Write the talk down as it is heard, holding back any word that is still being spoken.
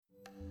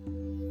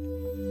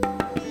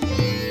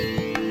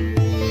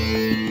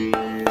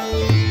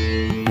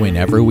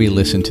whenever we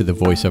listen to the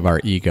voice of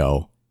our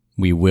ego,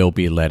 we will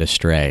be led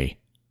astray.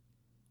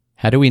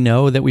 How do we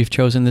know that we've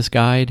chosen this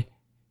guide?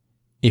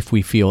 If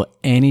we feel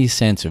any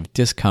sense of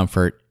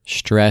discomfort,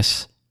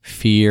 stress,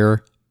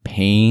 fear,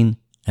 pain,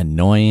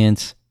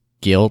 annoyance,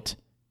 guilt,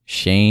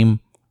 shame,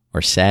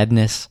 or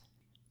sadness,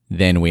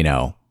 then we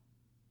know.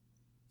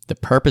 The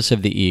purpose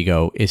of the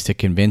ego is to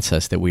convince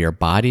us that we are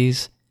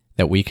bodies,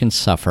 that we can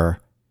suffer,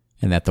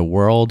 and that the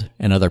world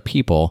and other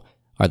people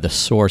are the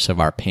source of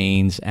our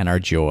pains and our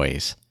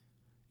joys.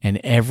 And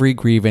every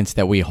grievance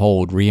that we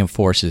hold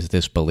reinforces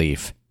this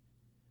belief.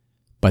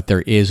 But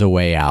there is a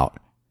way out.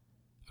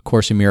 A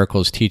Course in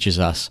Miracles teaches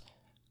us,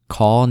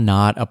 call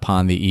not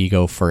upon the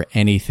ego for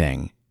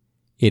anything.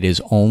 It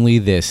is only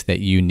this that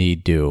you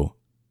need do.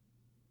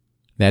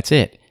 That's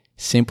it.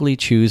 Simply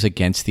choose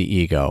against the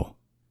ego.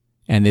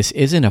 And this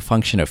isn't a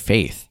function of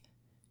faith.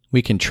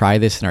 We can try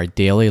this in our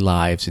daily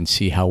lives and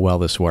see how well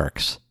this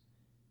works.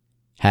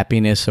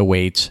 Happiness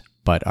awaits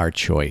but our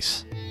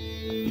choice.